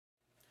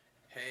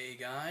Hey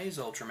guys,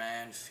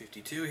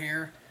 Ultraman52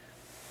 here.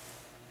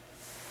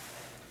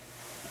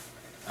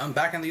 I'm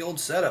back in the old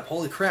setup.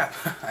 Holy crap.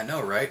 I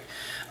know, right?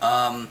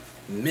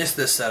 Missed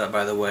this setup,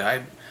 by the way.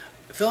 I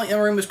feeling in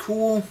room is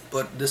cool,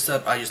 but this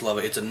setup, I just love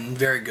it. It's a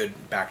very good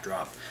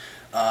backdrop.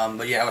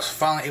 But yeah, I was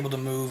finally able to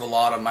move a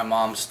lot of my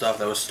mom's stuff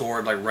that was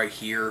stored like right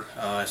here.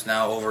 It's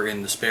now over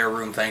in the spare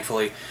room,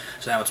 thankfully.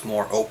 So now it's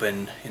more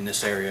open in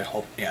this area.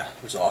 Yeah,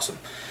 it was awesome.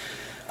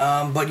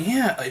 But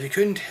yeah, if you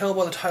couldn't tell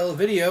by the title of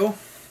the video,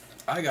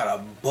 I got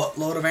a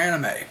buttload of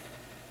anime.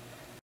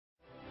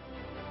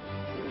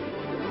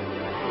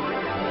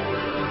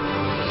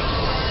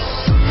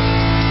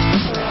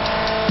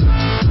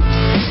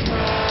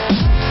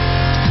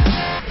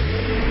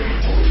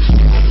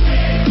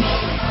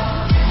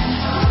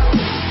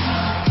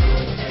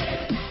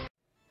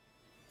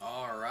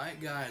 Alright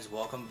guys,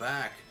 welcome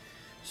back.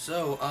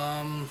 So,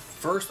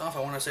 first off I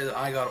want to say that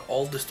I got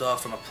all the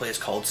stuff from a place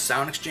called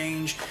Sound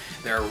Exchange.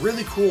 They're a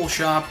really cool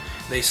shop.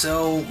 They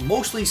sell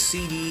mostly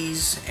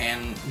CDs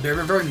and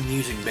they're very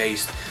music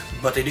based,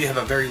 but they do have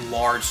a very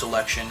large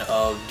selection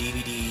of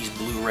DVDs,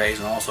 Blu-rays,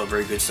 and also a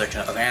very good section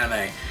of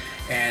anime.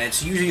 And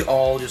it's usually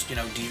all just,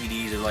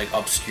 DVDs of like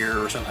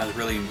obscure or sometimes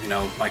really,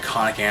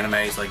 iconic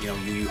animes like, Yu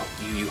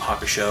Yu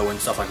Hakusho and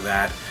stuff like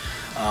that.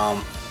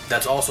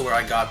 That's also where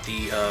I got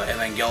the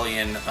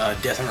Evangelion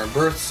Death and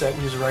Rebirth set,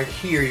 which is right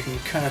here. You can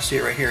kind of see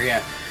it right here,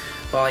 yeah.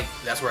 But like,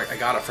 that's where I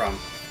got it from.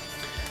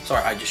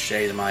 Sorry, I just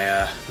shaved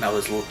my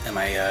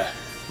my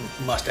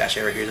mustache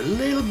area here is a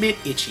little bit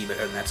itchy, but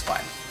that's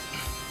fine.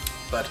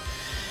 But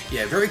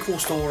yeah, very cool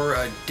store.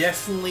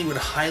 Definitely would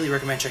highly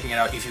recommend checking it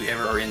out if you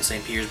ever are in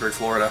St. Petersburg,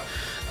 Florida.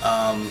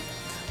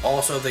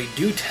 Also, they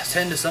do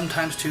tend to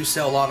sometimes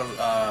sell a lot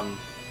of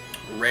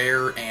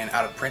rare and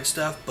out of print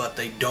stuff, but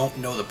they don't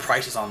know the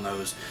prices on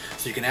those,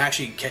 so you can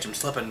actually catch them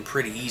slipping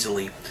pretty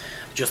easily,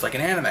 just like an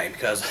anime.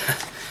 Because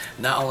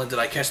not only did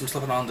I catch them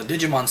slipping on the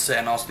Digimon set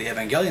and also the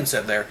Evangelion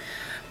set there,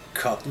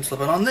 caught them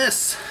slipping on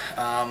this.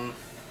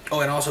 Oh,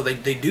 and also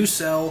they do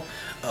sell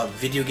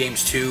video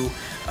games too,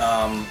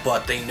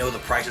 but they know the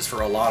prices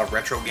for a lot of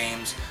retro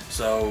games,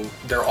 so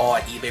they're all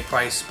at eBay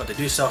price. But they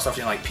do sell stuff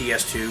like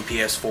PS2,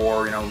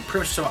 PS4, pretty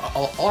much a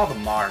lot of the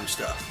modern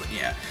stuff. But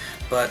yeah.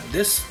 But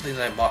this thing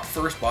that I bought it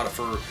for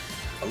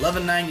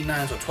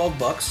 $11.99, so 12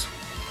 bucks.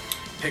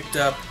 Picked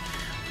up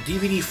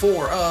DVD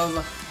 4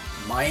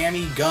 of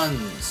Miami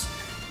Guns.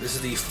 This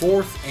is the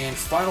 4th and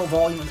final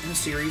volume in the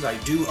series. I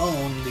do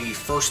own the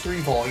first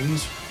 3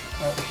 volumes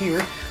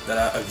here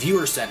that a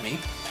viewer sent me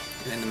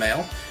in the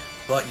mail.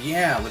 But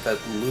yeah, with that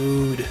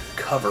lewd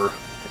cover,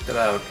 picked it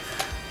out.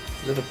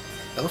 That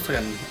looks like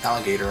an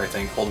alligator, I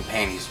think, holding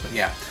panties. But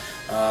yeah,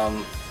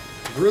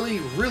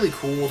 really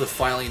cool to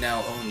finally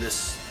now own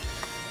this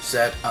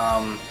set.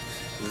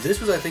 This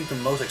was, I think, the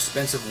most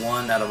expensive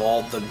one out of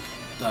all the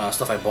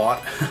stuff I bought,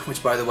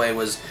 which by the way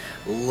was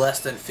less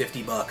than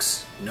 50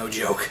 bucks. No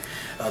joke.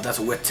 That's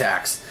with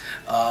tax.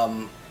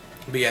 But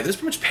yeah, this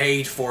pretty much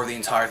paid for the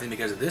entire thing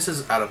because this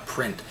is out of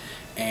print.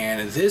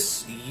 And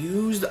this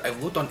used,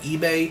 I've looked on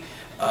eBay,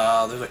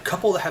 there's a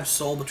couple that have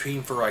sold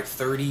between for like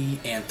 $30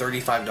 and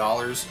 $35.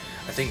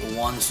 I think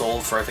one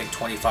sold for I think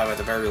 $25 at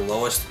the very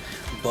lowest.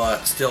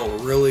 But still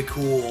really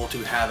cool to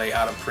have a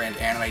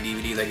out-of-print anime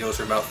DVD that goes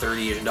for about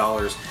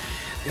 $30-ish.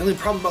 The only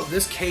problem about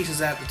this case is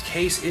that the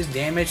case is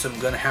damaged, so I'm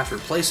going to have to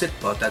replace it,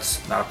 but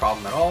that's not a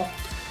problem at all.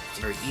 It's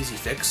a very easy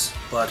fix,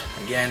 but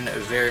again,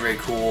 very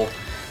cool.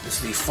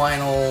 This is the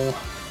final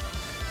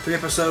 3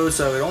 episodes,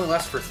 so it only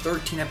lasts for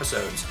 13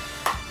 episodes.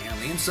 And on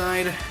the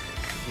inside,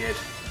 you get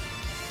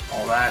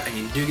all that, and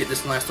you do get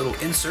this nice little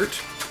insert.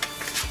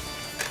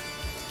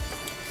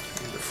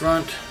 In the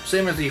front,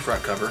 same as the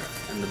front cover.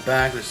 In the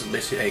back, this is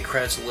basically a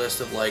credits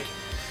list of like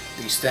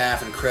the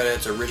staff and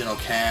credits, original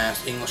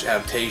cast, English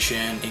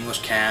adaptation, English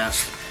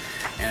cast,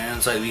 and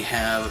inside we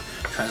have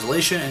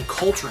translation and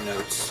culture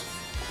notes.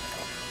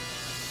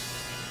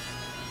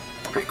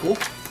 Pretty cool,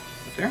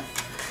 right there.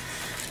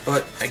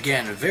 But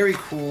again, very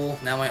cool.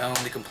 Now I own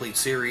the complete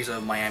series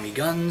of Miami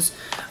Guns.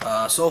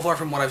 So far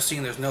from what I've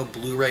seen, there's no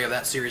Blu-ray of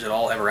that series at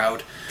all ever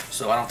out,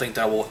 so I don't think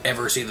that will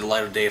ever see the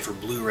light of day for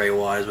Blu-ray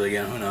wise, but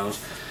again, who knows.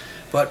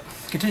 But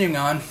continuing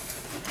on,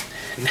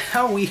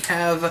 now we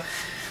have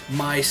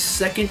my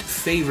second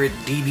favorite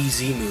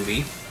DBZ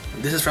movie.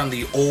 This is from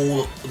the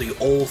old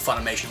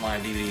Funimation line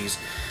of DVDs.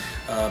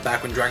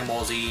 Back when Dragon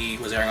Ball Z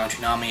was airing on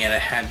Toonami, and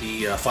it had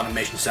the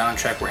Funimation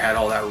soundtrack where it had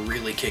all that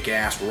really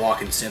kick-ass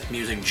rock and synth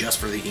music just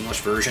for the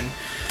English version.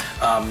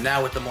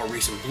 Now with the more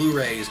recent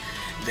Blu-rays,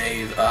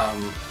 they've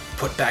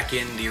put back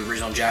in the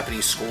original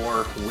Japanese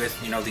score with,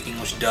 the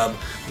English dub.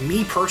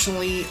 Me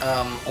personally,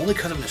 only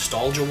because of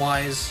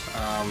nostalgia-wise,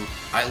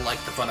 I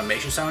like the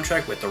Funimation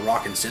soundtrack with the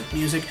rock and synth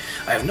music.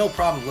 I have no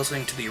problem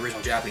listening to the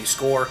original Japanese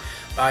score.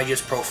 I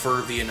just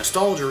prefer, via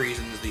nostalgia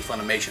reasons, the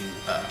Funimation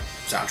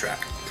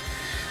soundtrack.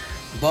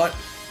 But,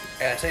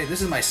 as I say,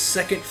 this is my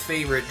second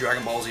favorite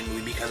Dragon Ball Z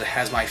movie because it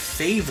has my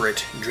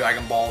favorite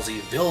Dragon Ball Z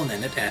villain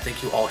in it, and I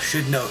think you all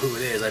should know who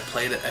it is. I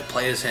played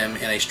as him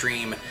in a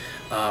stream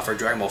for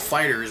Dragon Ball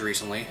FighterZ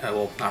recently.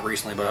 Well, not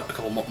recently, but a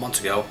couple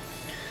months ago.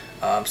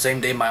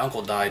 Same day my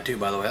uncle died too,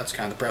 by the way. That's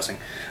kind of depressing.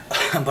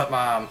 But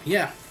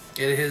yeah,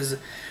 it is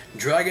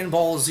Dragon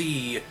Ball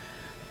Z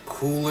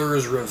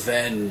Cooler's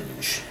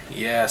Revenge.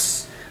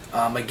 Yes.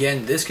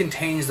 Again, this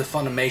contains the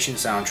Funimation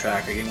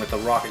soundtrack, again with the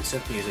rock and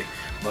synth music.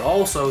 But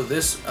also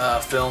this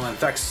film, in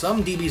fact,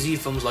 some DBZ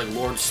films like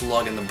Lord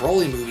Slug and the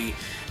Broly movie,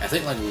 I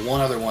think like one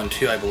other one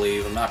too, I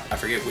believe. I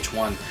forget which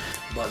one.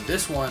 But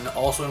this one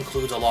also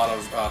includes a lot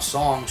of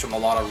songs from a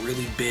lot of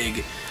really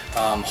big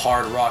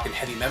hard rock and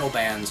heavy metal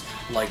bands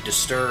like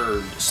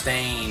Disturbed,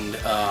 Stained,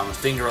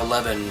 Finger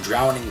 11,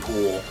 Drowning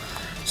Pool.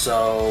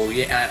 So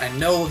yeah, I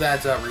know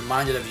that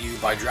Reminded of You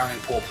by Drowning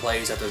Pool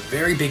plays at the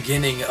very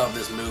beginning of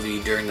this movie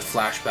during the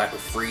flashback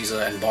with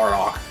Frieza and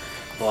Bardock.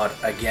 But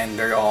again,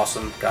 very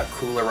awesome. Got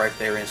Cooler right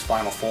there in his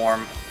final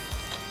form.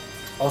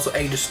 Also,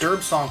 a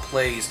Disturbed song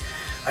plays.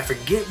 I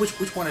forget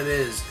which one it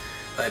is.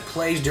 It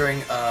plays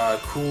during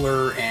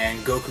Cooler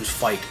and Goku's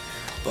fight.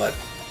 But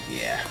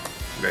yeah,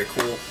 very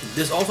cool.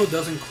 This also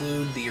does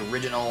include the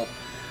original.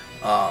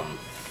 I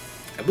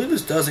believe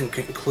this does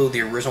include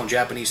the original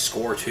Japanese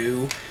score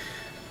too.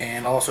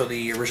 And also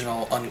the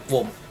original,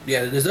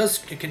 this does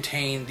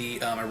contain the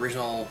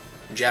original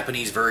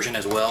Japanese version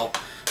as well.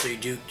 So you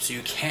do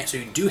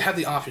have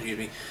the option, excuse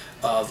me,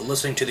 of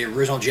listening to the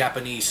original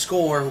Japanese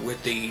score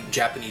with the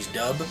Japanese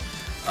dub,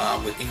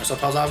 with English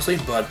subtitles,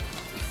 obviously. But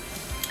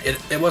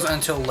it wasn't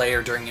until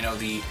later during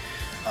the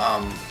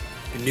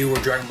newer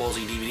Dragon Ball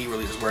Z DVD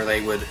releases where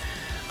they would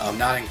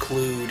not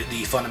include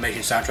the Funimation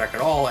soundtrack at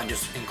all and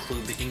just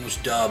include the English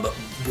dub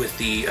with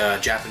the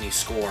Japanese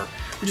score,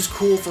 which is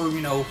cool for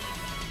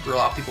for a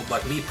lot of people.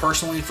 But me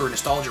personally, for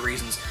nostalgia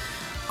reasons,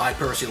 I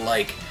personally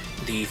like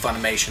the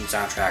Funimation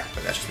soundtrack,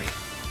 but that's just me.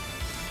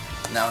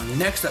 Now,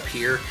 next up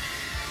here,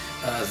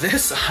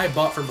 this I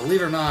bought for,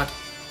 believe it or not,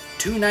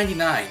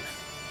 $2.99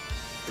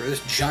 for this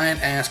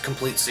giant-ass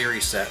complete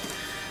series set.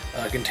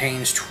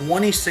 Contains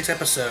 26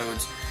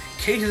 episodes.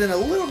 Case is in a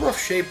little rough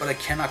shape, but I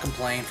cannot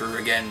complain for,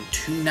 again,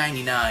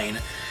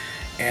 $2.99.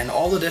 And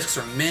all the discs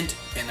are mint,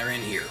 and they're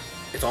in here.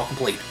 It's all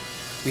complete.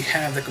 We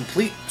have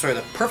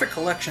the perfect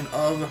collection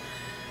of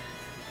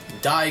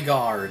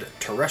Dai-Guard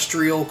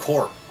Terrestrial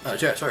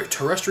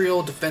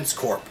Defense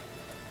Corp.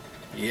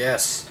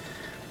 Yes,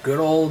 good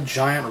old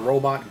giant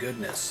robot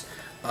goodness.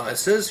 It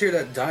says here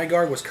that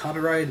Dai-Guard was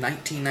copyrighted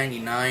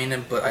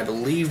 1999, but I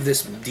believe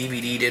this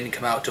DVD didn't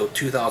come out till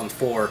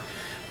 2004.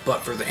 But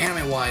for the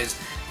anime-wise,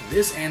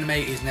 this anime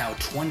is now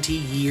 20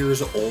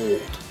 years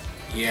old.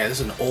 Yeah,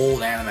 this is an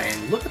old anime,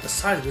 and look at the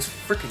size of this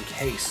freaking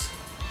case.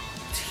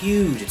 It's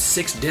huge. It's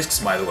 6 discs,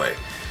 by the way.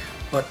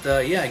 But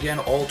yeah, again,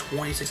 all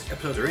 26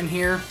 episodes are in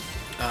here.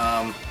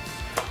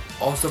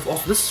 Also,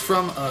 this is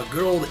from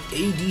good old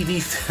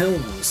ADV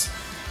Films.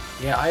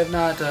 Yeah, I have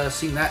not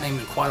seen that name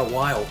in quite a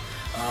while.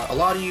 A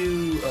lot of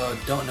you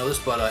don't know this,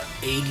 but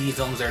ADV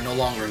Films, they're no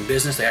longer in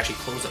business. They actually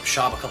closed up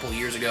shop a couple of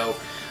years ago.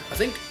 I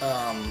think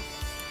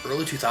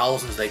early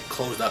 2000s they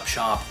closed up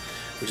shop,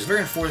 which is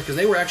very unfortunate because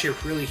they were actually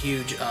a really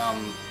huge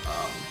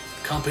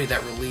company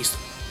that released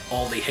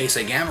all the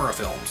Heisei Gamera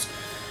films.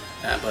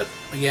 But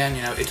again,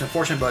 it's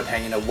unfortunate, but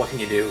hey, what can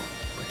you do?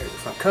 But here's the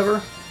front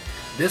cover.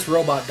 This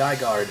robot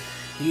Dai-Guard,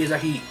 he is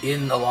actually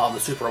in a lot of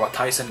the Super Robot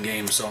Tyson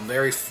games,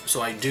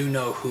 so I do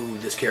know who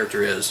this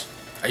character is.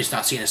 I just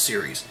not seen a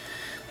series.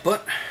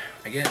 But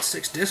again, it's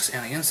 6 discs,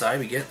 and on the inside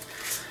we get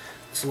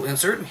this little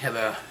insert. We have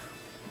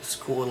this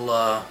cool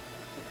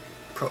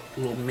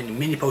little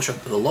mini poster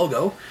with the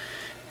logo,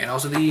 and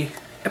also the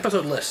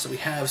episode list. So we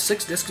have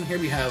 6 discs in here.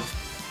 We have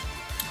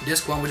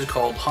disc 1, which is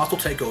called Hostile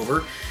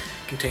Takeover.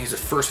 Contains the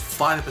first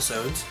 5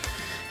 episodes.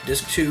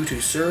 Disc 2,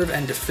 To Serve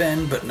and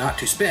Defend but Not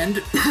to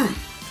Spend.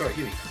 Sorry,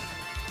 excuse me.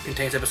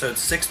 Contains episodes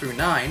 6 through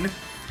 9.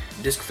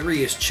 Disc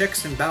 3 is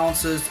Checks and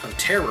Balances of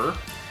Terror.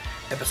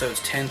 Episodes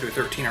 10 through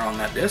 13 are on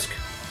that disc.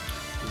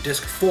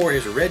 Disc 4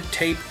 is Red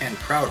Tape and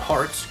Proud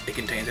Hearts. It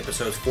contains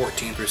episodes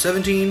 14 through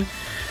 17.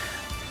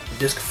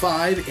 Disc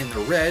 5, In the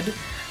Red,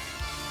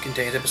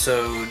 contains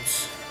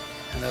episodes,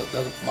 and that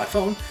was my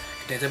phone,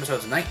 contains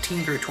episodes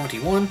 19 through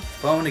 21.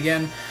 Phone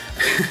again.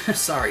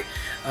 Sorry.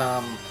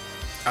 I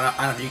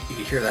don't know if you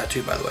can hear that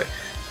too, by the way.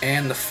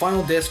 And the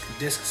final disc,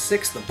 disc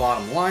 6, The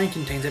Bottom Line,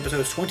 contains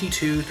episodes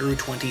 22 through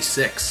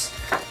 26.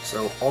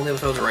 So all the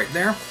episodes are right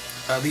there.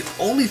 The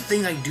only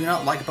thing I do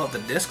not like about the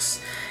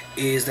discs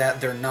is that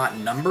they're not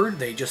numbered.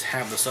 They just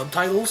have the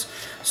subtitles.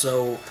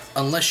 So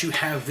unless you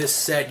have this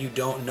set, you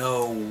don't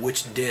know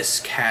which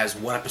disc has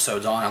what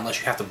episodes on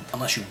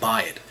unless you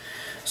buy it.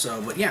 So,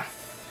 but yeah,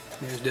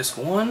 there's disc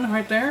 1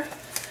 right there.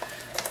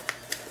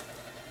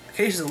 The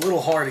case is a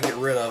little hard to get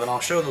rid of, and I'll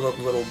show the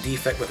little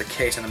defect with the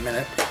case in a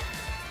minute.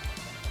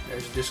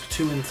 There's disc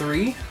 2 and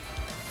 3.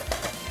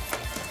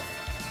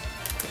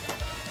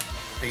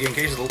 Again,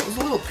 case is a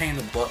little pain in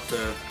the butt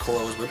to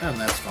close, but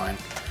that's fine.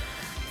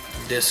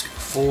 Disc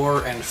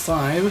 4 and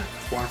 5.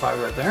 4 and 5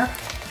 right there,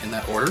 in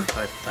that order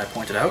I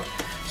pointed out.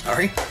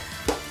 Sorry.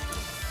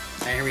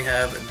 And here we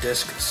have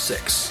disc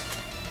 6.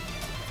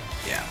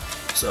 Yeah.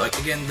 So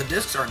again, the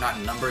discs are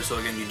not numbered, so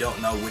again, you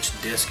don't know which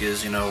disc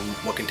is,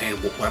 what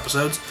contains what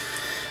episodes.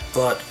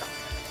 But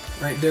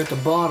right there at the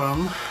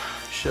bottom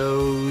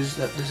shows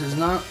that this is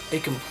not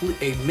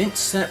a mint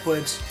set,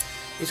 but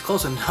it's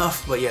close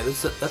enough. But yeah,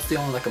 that's the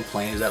only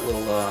complaint, is that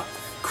little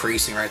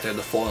creasing right there,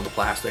 the foil of the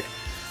plastic.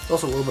 There's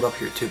also a little bit up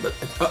here too, but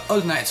other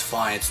than that, it's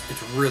fine.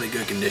 It's really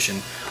good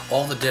condition.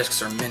 All the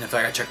discs are mint. In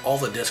fact, I checked all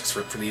the discs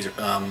for these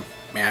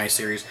Miami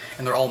series,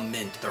 and they're all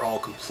mint. They're all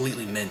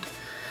completely mint.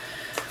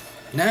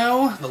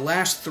 Now, the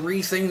last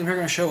three things I'm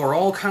going to show are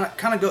all kind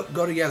of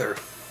go together,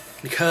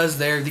 because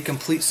they're the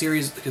complete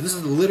series. Because this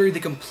is literally the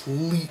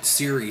complete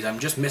series. I'm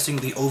just missing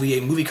the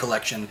OVA movie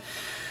collection,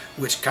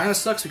 which kind of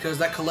sucks because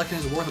that collection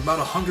is worth about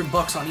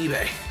 $100 on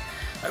eBay.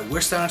 I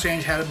wish Sound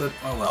Exchange had it, but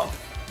oh well.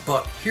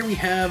 But here we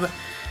have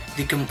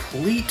the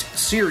complete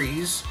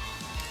series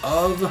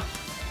of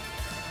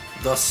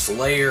the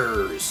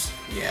Slayers.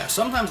 Yeah,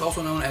 sometimes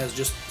also known as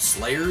just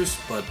Slayers,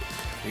 but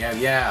we have,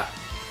 yeah,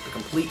 the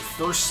complete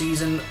first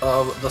season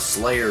of the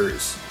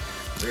Slayers.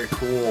 Very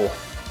cool.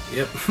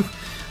 Yep.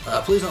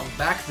 Please note,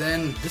 back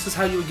then, this is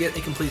how you would get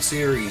a complete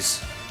series,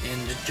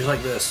 in just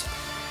like this.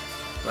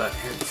 But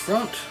here's the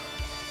front,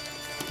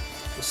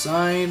 the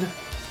side,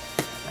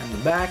 and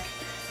the back.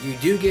 You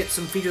do get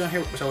some features on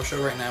here, which I'll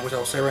show right now, which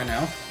I'll say right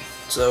now.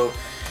 So,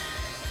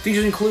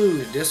 features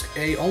include disc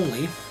A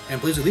only,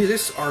 and please, these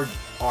discs are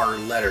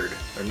lettered.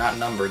 They're not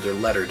numbered, they're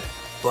lettered.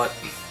 But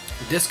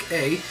disc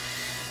A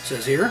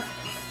says here,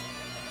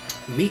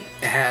 Meet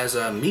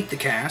the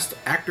cast,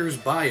 actors'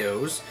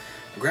 bios,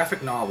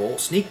 graphic novel,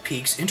 sneak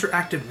peeks,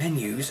 interactive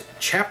menus,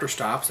 chapter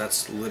stops.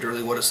 That's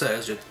literally what it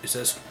says. It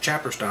says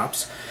chapter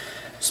stops.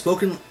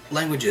 Spoken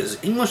languages,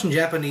 English and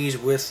Japanese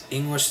with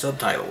English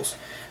subtitles,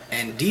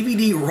 and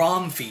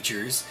DVD-ROM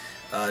features.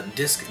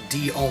 Disc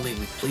D only.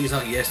 Please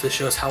note, yes, this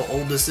shows how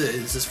old this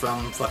is. This is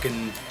from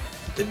fucking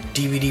the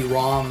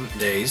DVD-ROM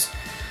days.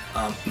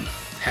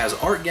 Has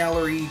art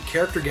gallery,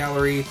 character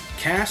gallery,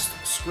 cast,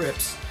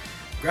 scripts,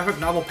 graphic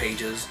novel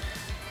pages,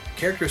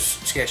 character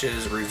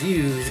sketches,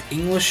 reviews,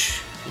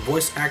 English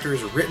voice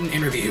actors, written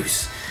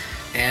interviews,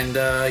 and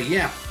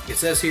yeah, it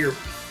says here,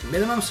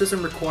 minimum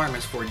system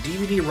requirements for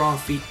DVD-ROM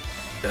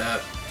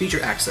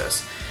feature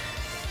access.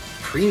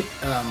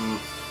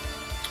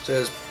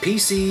 Says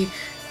PC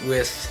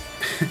with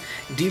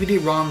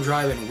DVD-ROM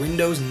drive in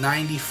Windows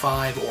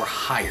 95 or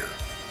higher.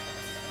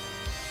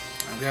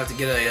 I'm gonna have to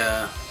get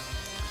a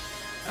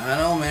I don't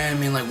know, man. I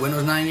mean, like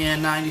Windows 90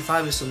 and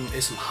 95 is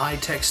some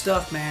high-tech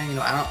stuff, man. You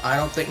know, I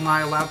don't think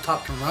my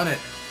laptop can run it.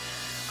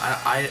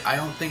 I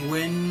don't think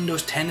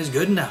Windows 10 is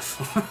good enough.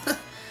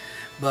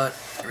 But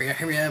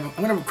here we have.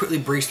 I'm gonna quickly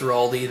breeze through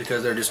all these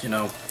because they're just, you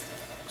know.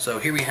 So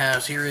here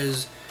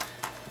is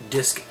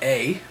disc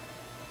A.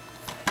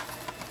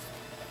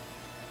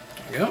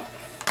 There we go.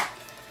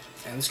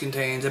 And this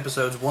contains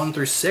episodes 1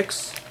 through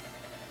 6.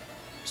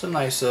 Some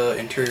nice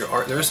interior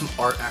art. There is some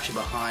art actually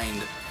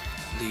behind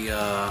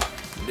the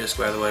disc,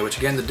 by the way, which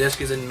again, the disc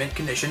is in mint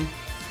condition.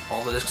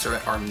 All the discs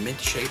are mint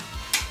shape.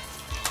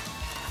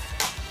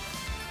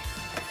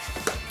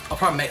 I'll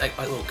probably make like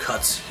little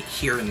cuts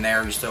here and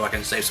there just so I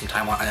can save some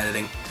time on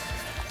editing.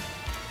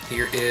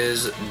 Here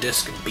is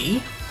disc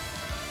B.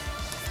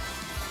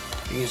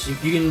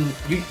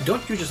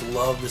 Don't you just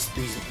love this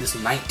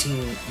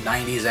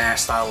 1990s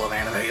ass style of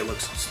anime? It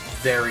looks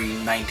very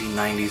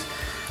 1990s.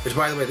 Which,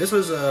 by the way, this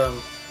was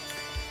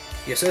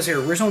it says here,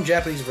 original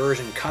Japanese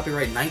version,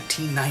 copyright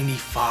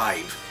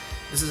 1995.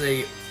 This is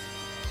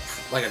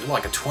like a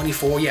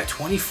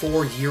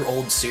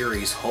 24-year-old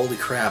series. Holy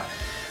crap.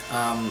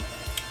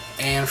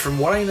 And from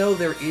what I know,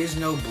 there is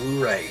no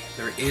Blu-ray.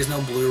 There is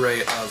no Blu-ray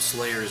of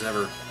Slayers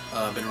ever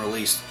been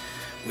released.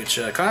 Which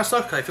kind of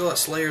sucks, because I feel that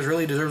Slayers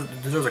really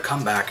deserves a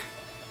comeback.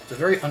 It's a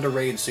very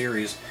underrated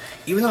series.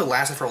 Even though it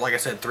lasted for, like I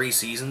said, 3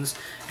 seasons,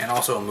 and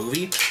also a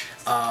movie.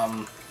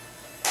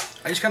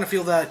 I just kind of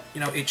feel that, you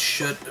know, it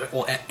should,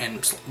 well,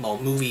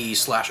 movie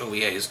slash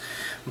OVAs,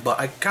 but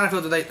I kind of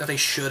feel that they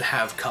should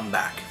have come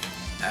back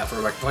for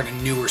like a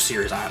newer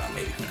series. I don't know,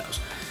 maybe, who knows.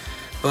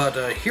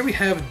 But here we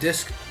have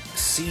disc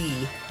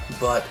C,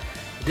 but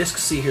disc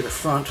C here, the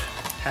front,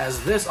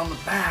 has this on the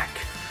back.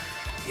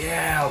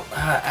 Yeah,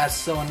 that's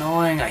so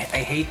annoying. I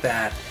hate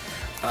that.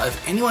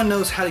 If anyone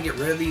knows how to get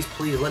rid of these,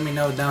 please let me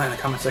know down in the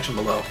comment section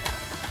below.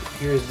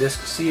 Here's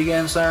disc C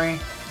again, sorry.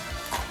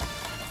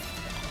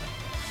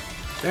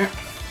 There.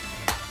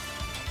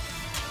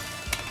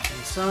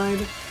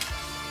 Inside.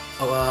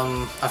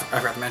 Oh, I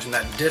forgot to mention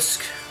that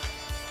disc.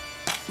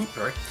 Oops,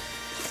 sorry.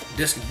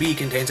 Disc B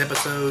contains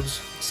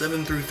episodes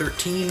 7 through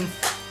 13.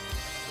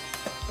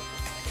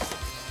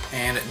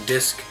 And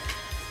disc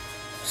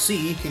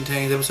C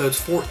contains episodes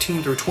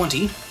 14 through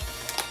 20.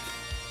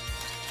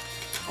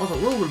 Also, a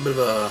little bit of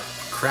a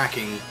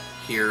cracking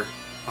here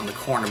on the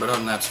corner, but other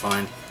than that, it's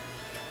fine.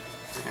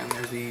 And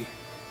there's the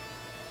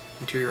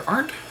interior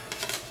art.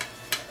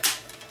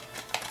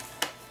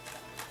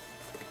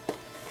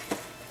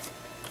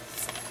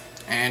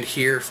 And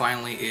here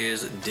finally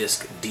is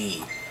disc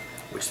D,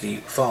 which is the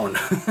phone.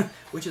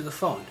 Which is the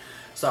phone.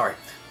 Sorry.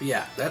 But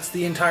yeah, that's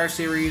the entire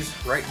series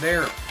right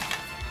there.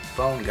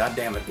 Phone,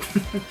 goddammit.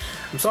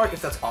 I'm sorry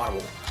if that's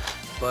audible.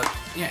 But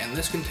yeah, and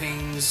this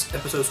contains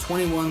episodes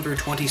 21 through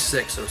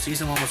 26, so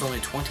season 1 was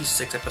only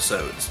 26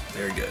 episodes.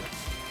 Very good.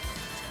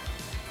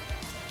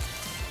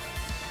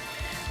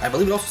 I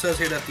believe it also says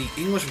here that the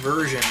English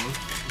version,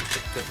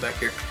 get back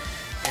here,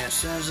 and it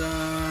says,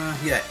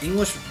 yeah,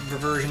 English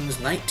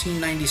versions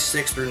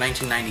 1996 through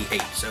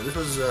 1998. So this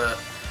was,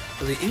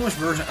 so the English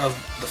version of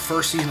the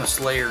first season of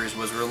Slayers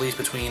was released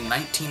between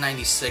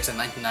 1996 and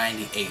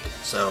 1998.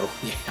 So,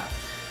 yeah.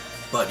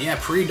 But yeah,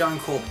 pretty darn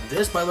cool.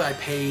 This, by the way, I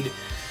paid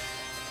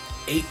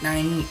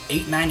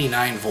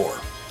 $8.99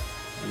 for.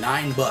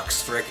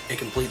 $9 for a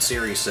complete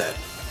series set.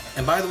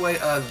 And by the way,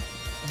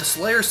 the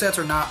Slayer sets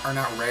are not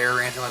rare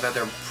or anything like that.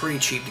 They're pretty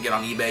cheap to get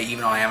on eBay,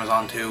 even on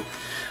Amazon too.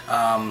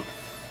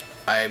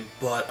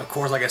 But of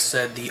course, like I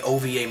said, the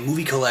OVA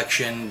movie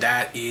collection,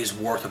 that is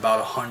worth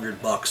about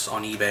 $100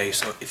 on eBay.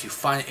 So if you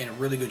find it in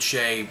really good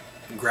shape,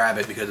 grab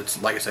it, because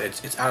it's, like I said,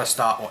 it's out of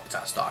stock. Well, it's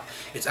out of stock.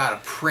 It's out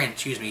of print.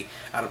 Excuse me,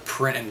 out of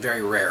print and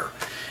very rare.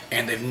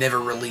 And they've never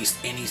released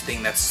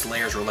anything that's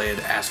Slayers related,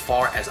 as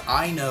far as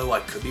I know. I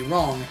could be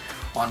wrong,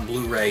 on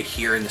Blu-ray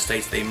here in the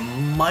States. They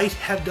might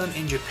have done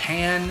in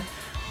Japan,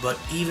 but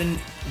even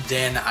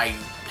then, I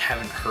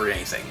haven't heard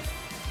anything.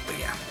 But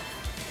yeah.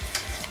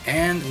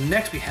 And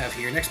next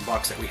next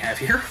box that we have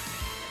here,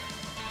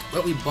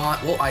 what we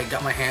bought, well, I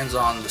got my hands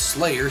on the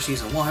Slayer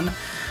Season 1.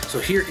 So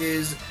here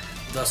is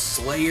the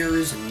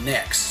Slayers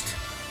Next.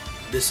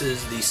 This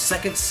is the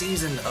second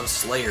season of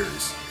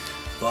Slayers.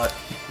 But,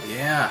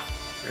 yeah,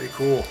 very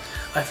cool.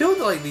 I feel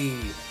like the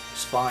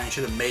spine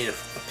should have made a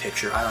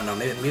picture. I don't know,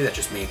 maybe that's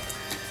just me.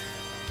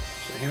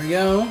 So here we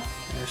go.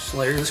 There's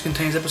Slayer. This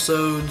contains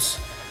episodes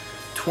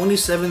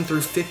 27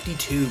 through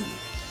 52.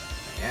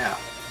 Yeah.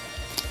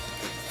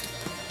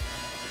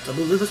 So I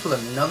believe this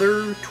was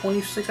another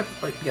 26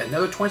 episodes. Like, yeah,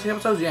 another 26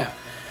 episodes. Yeah.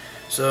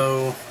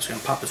 So I'm just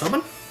gonna pop this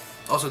open.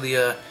 Also,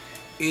 the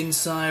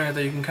inside right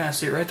there, you can kind of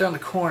see it right there on the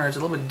corner. It's a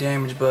little bit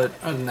damaged, but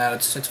other than that,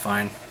 it's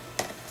fine.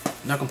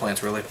 No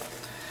complaints really.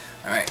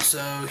 All right.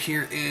 So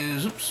here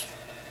is. Oops.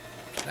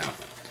 Now,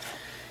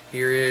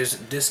 here is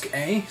disc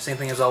A. Same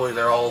thing as always.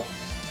 They're all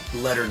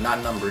lettered, not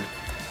numbered.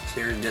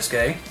 So here's disc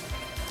A.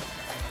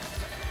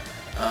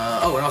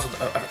 Oh, and also,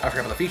 I forgot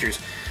about the features.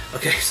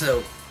 Okay,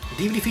 so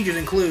DVD features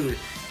include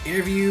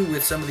interview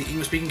with some of the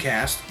English-speaking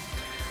cast,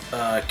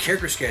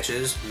 character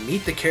sketches,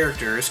 meet the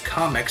characters,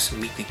 comics,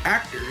 meet the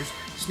actors,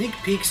 sneak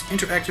peeks,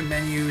 interactive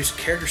menus,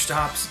 character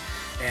stops,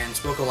 and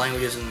spoken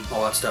languages and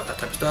all that stuff, that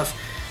type of stuff.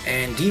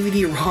 And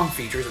DVD ROM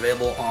features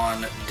available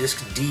on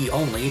disc D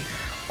only.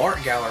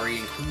 Art gallery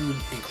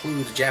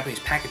includes Japanese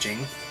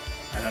packaging.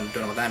 I don't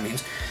know what that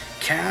means.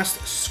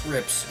 Cast,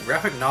 scripts,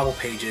 graphic novel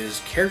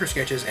pages, character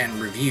sketches, and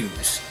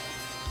reviews.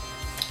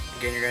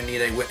 Again, you're going to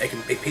need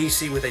a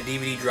PC with a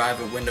DVD drive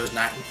of Windows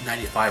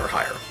 95 or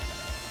higher.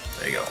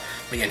 There you go.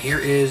 But again, here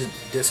is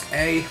disc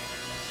A.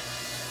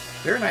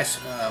 Very nice.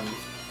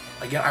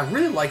 Again, I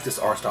really like this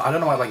art style. I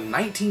don't know why, like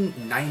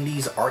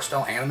 1990s art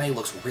style anime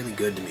looks really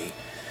good to me.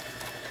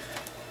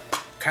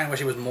 Kind of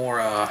wish it was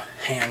more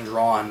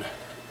hand-drawn.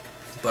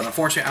 But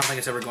unfortunately, I don't think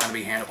it's ever going to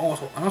be hand. Oh,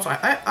 and also,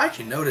 I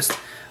actually noticed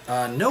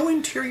no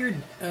interior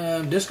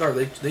disc art.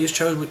 They just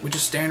chose with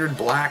just standard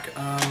black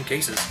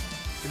cases,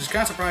 which is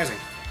kind of surprising.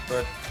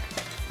 But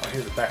oh,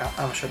 here's the back.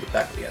 I'm gonna show the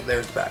back. Yeah,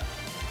 there's the back.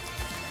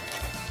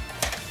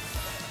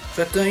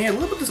 But yeah, a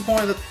little bit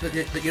disappointed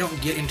that you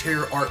don't get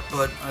interior art.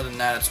 But other than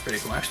that, it's pretty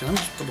cool. Actually, let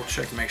me just double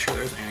check to make sure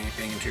there's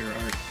anything interior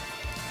art.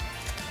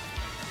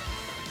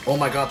 Oh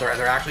my God,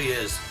 there actually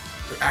is.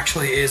 There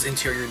actually is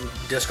interior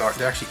disc art.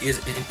 There actually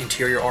is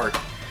interior art.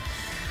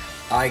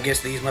 I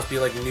guess these must be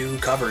like new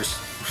covers.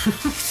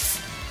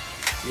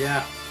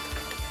 Yeah.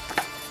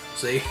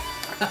 See?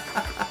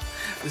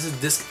 This is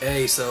disc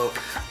A, so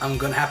I'm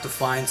gonna have to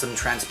find some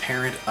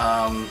transparent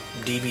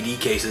DVD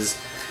cases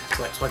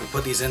so I can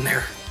put these in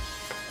there.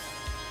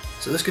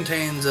 So this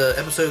contains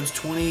episodes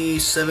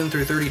 27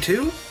 through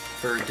 32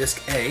 for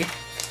disc A.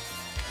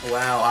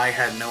 Wow, I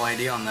had no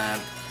idea on that.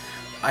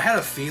 I had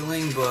a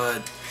feeling,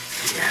 but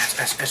yeah,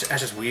 that's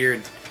just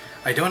weird.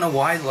 I don't know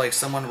why, like,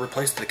 someone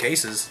replaced the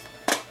cases.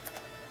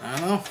 I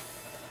don't know.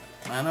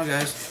 I don't know,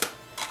 guys.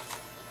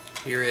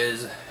 Here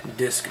is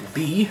disc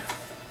B.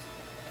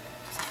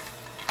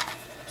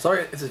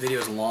 Sorry if this video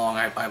is long.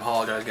 I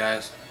apologize,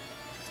 guys.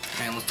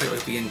 And let's take a look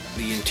at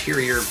the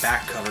interior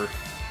back cover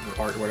or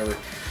art or whatever.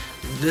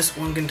 This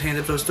one contains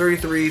episodes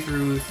 33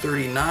 through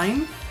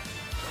 39.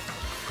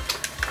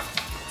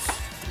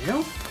 There you go.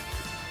 You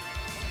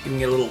can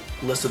get a little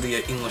list of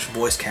the English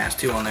voice cast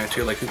too on there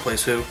too, like who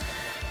plays who.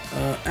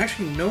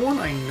 Actually, no one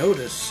I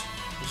notice,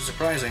 which is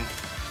surprising.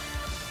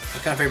 I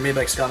kind of figured maybe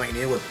like Scott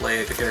McNeil would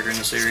play a character in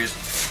the series.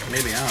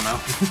 Maybe, I don't know.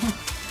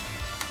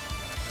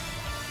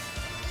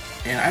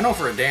 And I know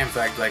for a damn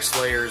fact, like,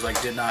 Slayers,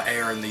 like, did not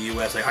air in the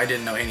U.S. Like, I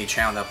didn't know any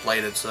channel that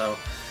played it, so,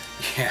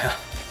 yeah.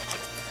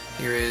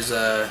 Here is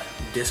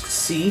disc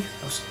C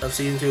of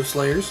season 2 of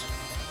Slayers,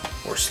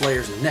 or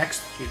Slayers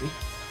Next, excuse me.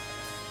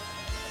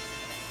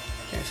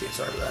 Can't see it,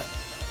 sorry for that.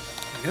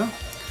 There you go.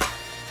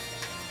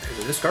 There's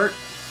a disc art.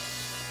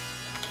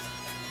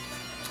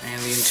 And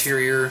the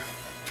interior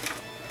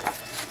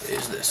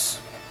is this.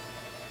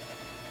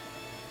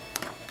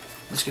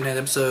 This contains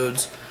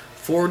episodes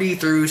 40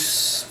 through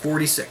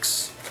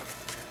 46.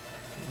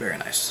 Very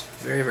nice.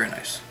 Very, very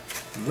nice.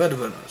 Very,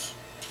 very nice.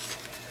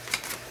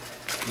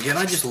 Again,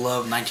 I just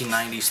love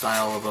 1990s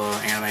style of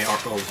anime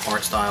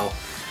art style.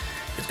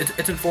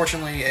 It's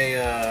unfortunately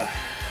a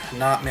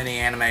not many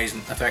animes.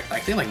 In fact, I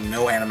think like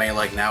no anime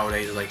like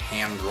nowadays is like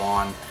hand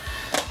drawn.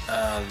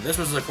 This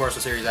was of course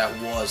a series that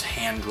was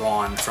hand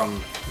drawn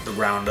from the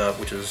ground up,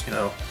 which is, you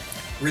know,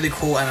 really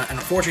cool. And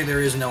unfortunately,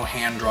 there is no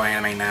hand drawn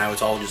anime now.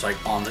 It's all just like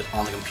on the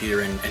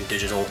computer and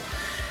digital.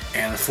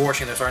 And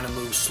unfortunately, they're starting to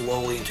move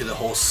slowly into the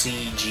whole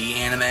CG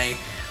anime,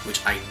 which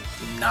I'm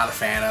not a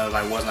fan of.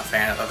 I wasn't a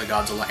fan of the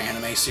Godzilla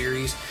anime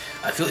series.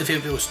 I feel if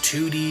it was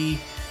 2D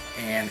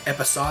and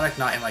episodic,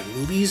 not in like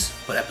movies,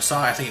 but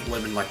episodic, I think it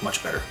would have been like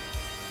much better.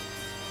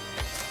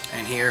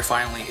 And here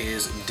finally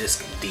is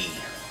disc D,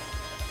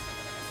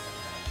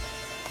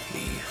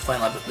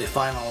 the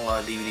final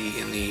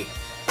DVD in the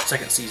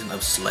second season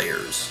of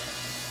Slayers.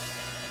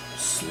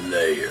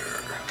 Slayer,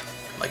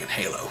 like in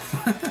Halo.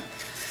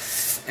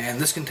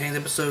 And this contains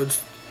episodes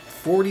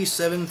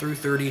 47 through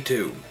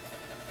 32.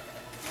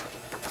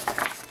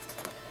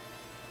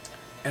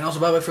 And also,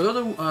 by the way, for those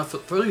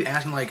of you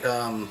asking, like,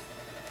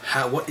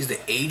 what is the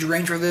age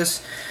range for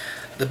this?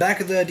 The back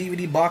of the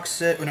DVD box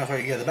set. Oh, no,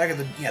 sorry. Yeah, the back of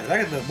the.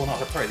 Well,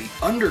 no, sorry. The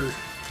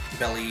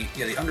underbelly.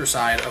 Yeah, the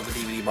underside of the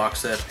DVD box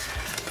set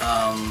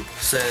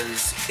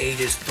says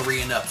ages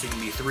 3 and up, so you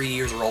can be 3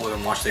 years or older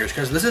and watch theirs.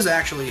 Because this is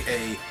actually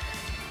a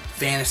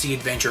fantasy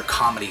adventure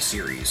comedy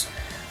series.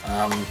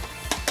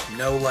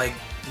 No like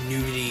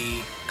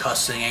nudity,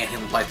 cussing,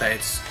 anything like that.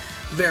 It's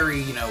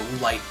very, you know,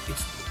 light.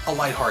 It's a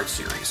lighthearted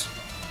series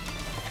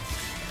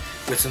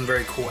with some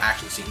very cool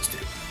action scenes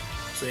too.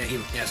 So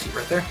yeah, see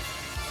right there.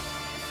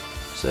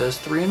 It says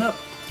 3 and up.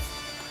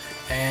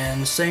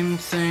 And same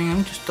thing. Let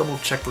me just double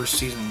check for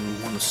season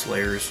 1 of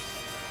Slayers.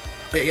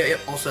 Yeah,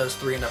 also says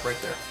 3 and up right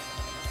there.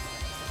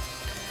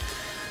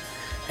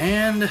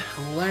 And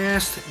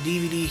last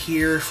DVD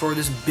here for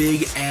this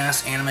big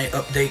ass anime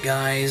update,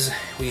 guys.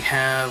 We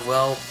have,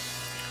 well,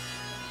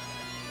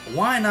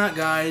 why not,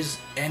 guys,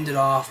 end it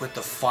off with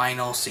the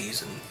final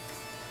season.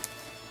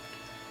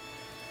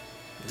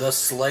 The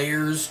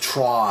Slayers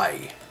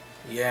Try.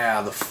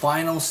 Yeah, the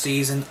final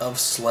season of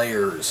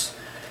Slayers.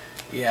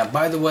 Yeah,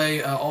 by the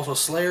way, also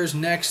Slayers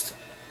next,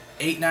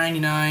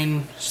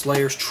 $8.99.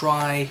 Slayers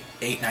Try,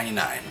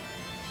 $8.99.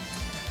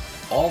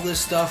 All this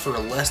stuff for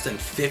less than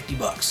 50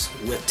 bucks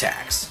with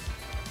tax.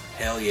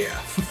 Hell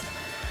yeah.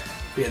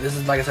 But yeah, this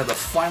is, like I said, the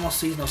final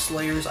season of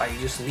Slayers. I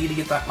just need to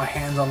get my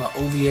hands on the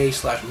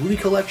OVA/movie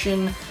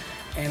collection,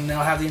 and then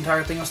I'll have the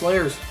entire thing of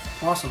Slayers.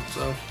 Awesome.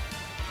 So,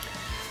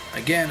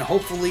 again,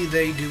 hopefully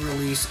they do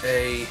release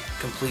a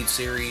complete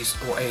series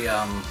or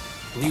a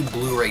new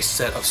Blu-ray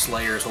set of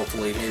Slayers.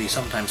 Hopefully, maybe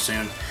sometime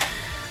soon.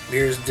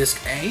 Here's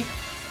disc A.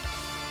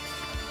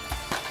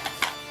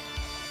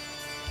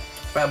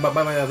 By the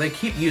way, they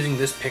keep using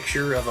this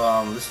picture of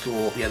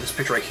this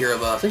picture right here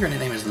of I think her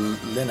name is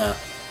Lena.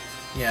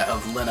 Yeah,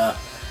 of Lena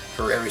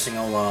for every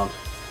single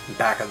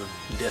back of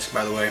the disc,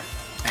 by the way.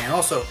 And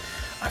also,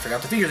 I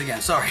forgot the features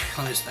again. Sorry.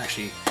 Let me just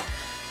actually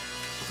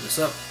open this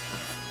up.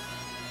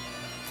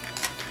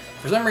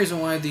 For some reason,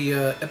 why the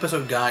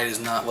episode guide is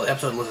not, well, the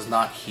episode list is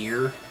not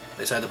here.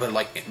 They decided to put it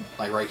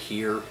like right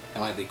here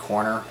in like the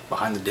corner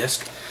behind the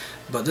disc.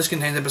 But this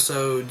contains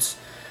episodes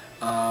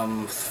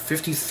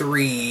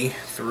 53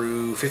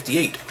 through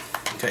 58.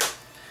 Okay.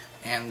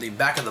 And the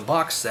back of the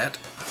box set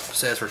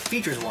says, for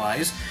features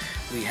wise,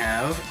 we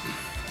have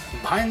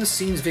behind the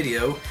scenes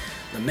video,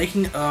 the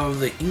making of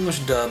the English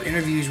dub,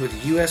 interviews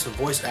with US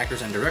voice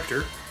actors and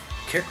director,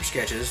 character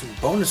sketches,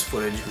 bonus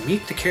footage,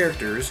 meet the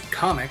characters,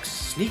 comics,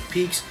 sneak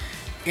peeks,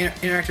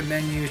 interactive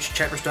menus,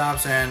 chapter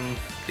stops, and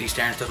the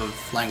standard stuff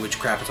of language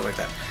crap and stuff like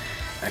that.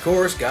 And of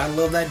course, gotta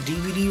love that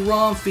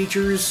DVD-ROM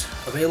features,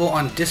 available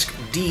on disc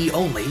D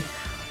only.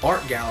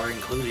 Art gallery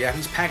includes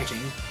Japanese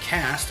packaging,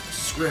 cast,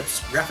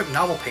 scripts, graphic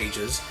novel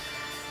pages,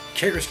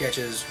 character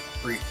sketches,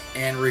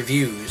 and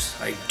reviews.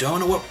 I don't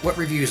know what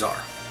reviews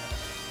are,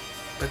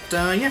 but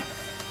yeah.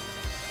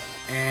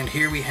 And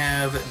here we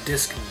have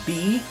disc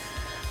B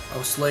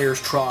of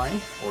Slayers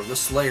Try, or the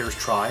Slayers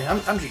Try.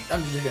 I'm just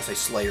gonna say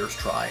Slayers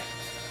Try.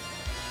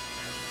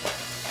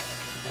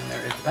 And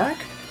there is the back.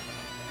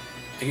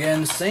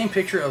 Again, same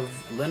picture of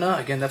Lena.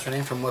 Again, that's her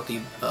name from what the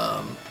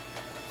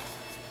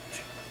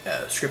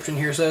description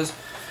here says,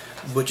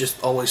 with just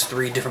always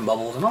 3 different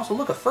bubbles. And also,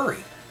 look, a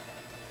furry.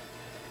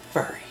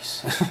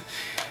 Furries.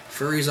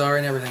 Furries are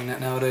in everything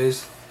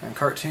nowadays. They're in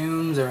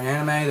cartoons, they're in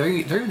anime, they're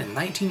even in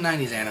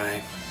 1990s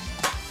anime.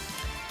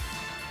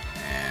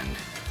 And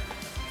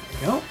there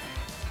you go.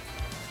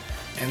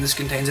 And this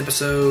contains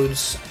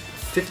episodes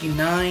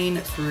 59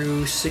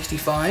 through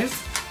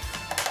 65.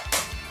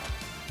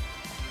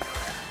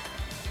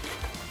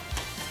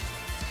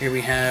 Here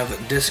we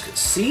have disc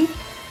C.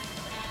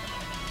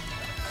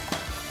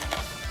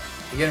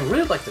 Again,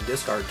 really like the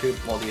disc art too.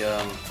 Well,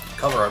 the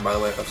cover art, by the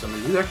way, of some of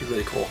these is actually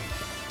really cool.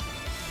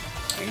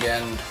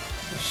 Again,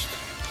 just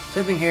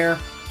same thing here.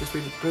 Just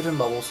put it in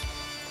bubbles.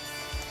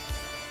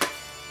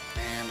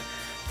 And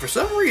for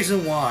some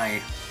reason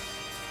why,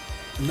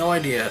 no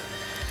idea,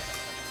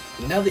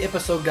 now the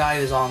episode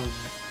guide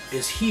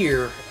is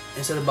here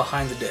instead of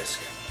behind the disc.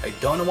 I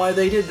don't know why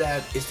they did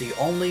that. It's the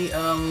only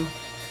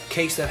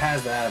case that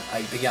has that.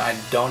 Again, I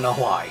don't know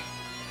why.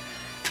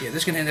 Yeah,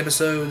 this contains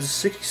episodes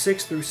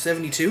 66 through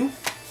 72.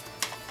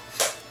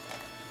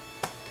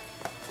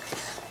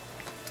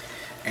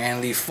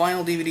 And the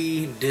final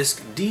DVD,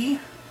 disc D,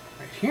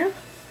 right here.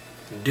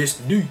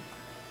 Disc D.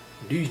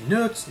 These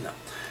nuts. No.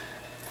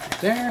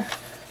 Right there.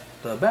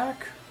 The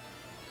back.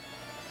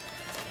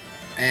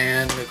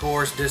 And of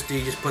course, disc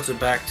D just puts it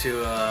back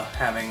to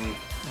having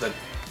the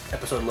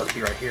episode Let's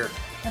Be right here.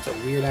 That's a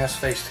weird ass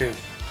face too.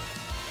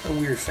 A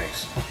weird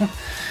face.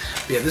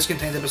 Yeah, this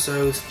contains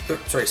episodes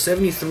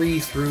 73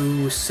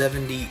 through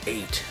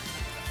 78.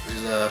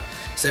 This is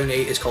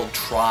 78 is called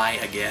Try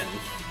Again.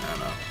 I don't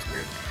know. It's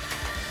weird.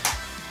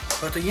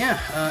 But yeah,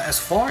 as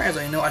far as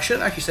I know, I should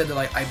have actually said that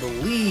I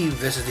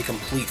believe this is the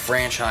complete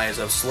franchise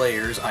of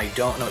Slayers. I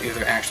don't know if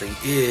there actually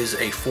is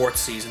a 4th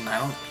season. I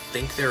don't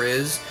think there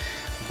is.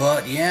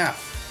 But yeah,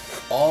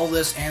 all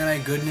this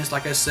anime goodness,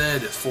 like I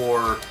said,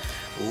 for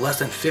less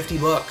than 50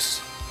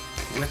 bucks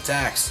with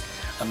tax.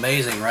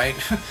 Amazing, right?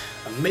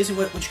 Amazing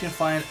what you can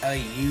find at a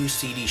used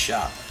CD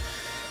shop.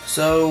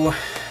 So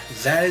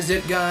that is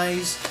it,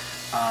 guys.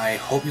 I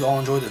hope you all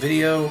enjoyed the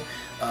video.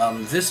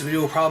 This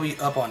video will probably be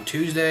up on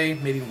Tuesday,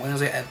 maybe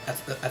Wednesday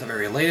at the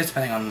very latest,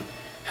 depending on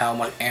how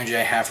much energy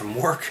I have from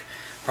work.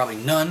 Probably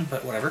none,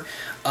 but whatever.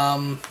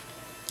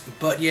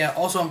 But yeah,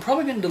 also I'm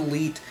probably going to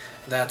delete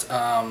that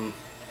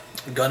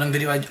Gundam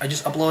video I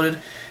just uploaded,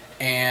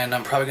 and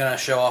I'm probably going to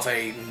show off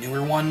a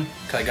newer one,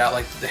 because I got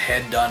like the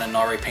head done and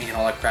already painted and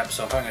all that crap,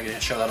 so I'm probably going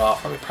to show that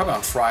off. Probably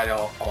on Friday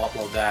I'll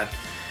upload that.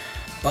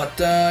 But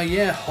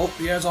yeah, hope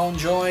you guys all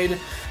enjoyed.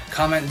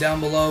 Comment down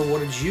below,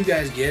 what did you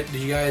guys get?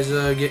 Did you guys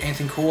get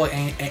anything cool, like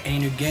any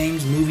new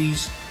games,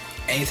 movies,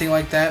 anything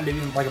like that? Maybe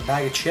like a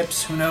bag of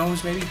chips, who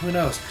knows, maybe, who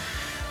knows.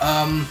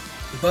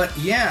 But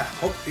yeah,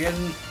 hope you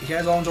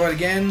guys all enjoyed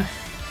again.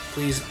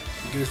 Please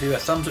give this video a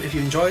thumbs up if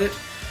you enjoyed it.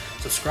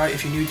 Subscribe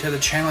if you're new to the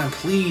channel, and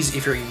please,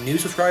 if you're a new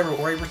subscriber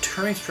or a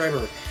returning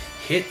subscriber,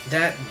 hit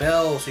that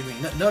bell so you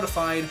can be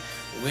notified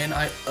when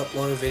I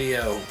upload a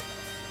video.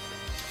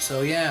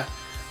 So yeah,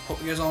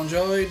 hope you guys all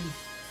enjoyed,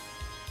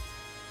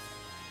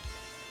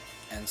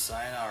 and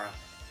sayonara.